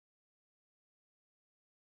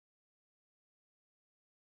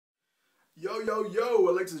Yo, yo, yo,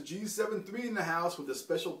 Alexis G73 in the house with a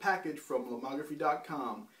special package from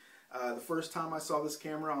Lomography.com. The first time I saw this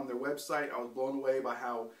camera on their website, I was blown away by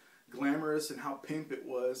how glamorous and how pimp it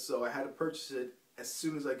was, so I had to purchase it as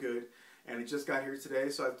soon as I could. And it just got here today,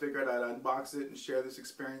 so I figured I'd unbox it and share this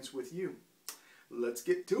experience with you. Let's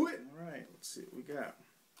get to it. Alright, let's see what we got.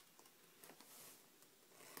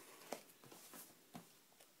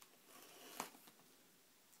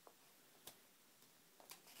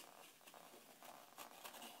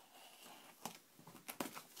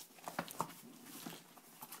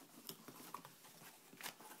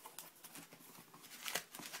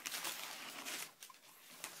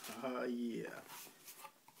 Yeah.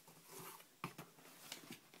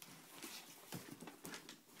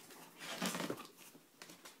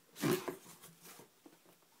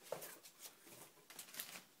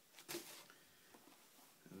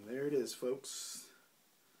 And there it is, folks.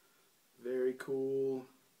 Very cool.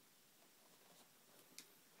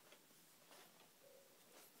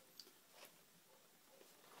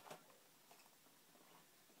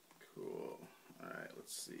 Cool. All right,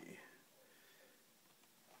 let's see.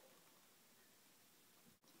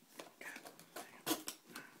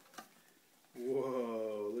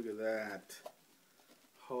 Whoa, look at that.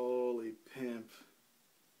 Holy pimp.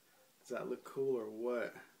 Does that look cool or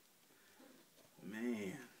what?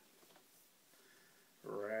 Man.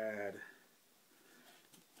 Rad.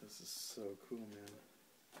 This is so cool, man.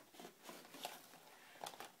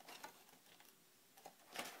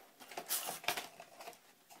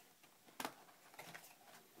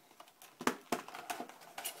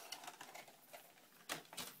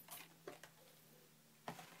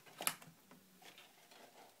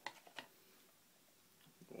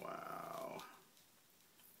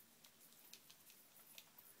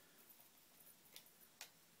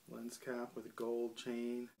 Lens cap with a gold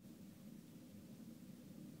chain.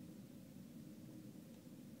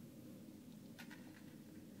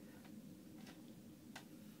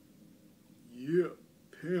 Yeah,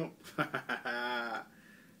 pimp.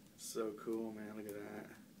 So cool, man. Look at that.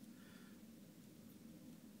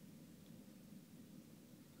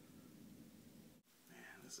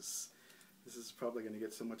 Man, this is probably going to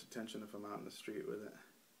get so much attention if I'm out in the street with it.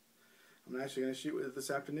 I'm actually going to shoot with it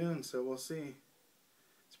this afternoon, so we'll see.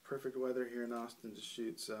 It's perfect weather here in Austin to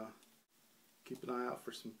shoot, so keep an eye out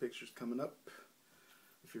for some pictures coming up.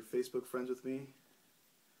 If you're Facebook friends with me,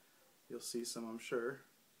 you'll see some, I'm sure.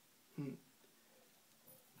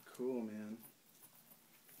 Cool, man.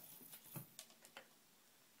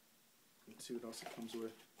 Let's see what else it comes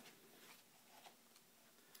with.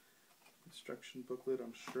 Instruction booklet,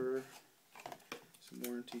 I'm sure. Some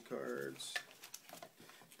warranty cards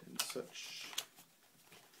and such.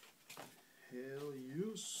 Hell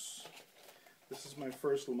yes. This is my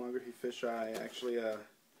first Lomography fisheye. Actually,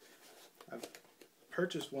 I've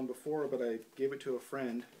purchased one before, but I gave it to a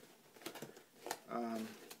friend. And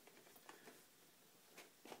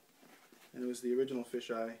it was the original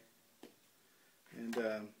fisheye. And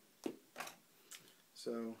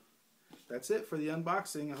so that's it for the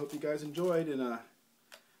unboxing. I hope you guys enjoyed, and I'm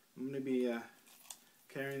going to be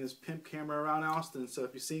carrying this pimp camera around Austin, so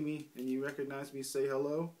if you see me and you recognize me, say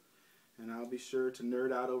hello. And I'll be sure to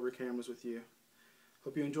nerd out over cameras with you.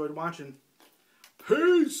 Hope you enjoyed watching.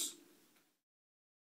 Peace!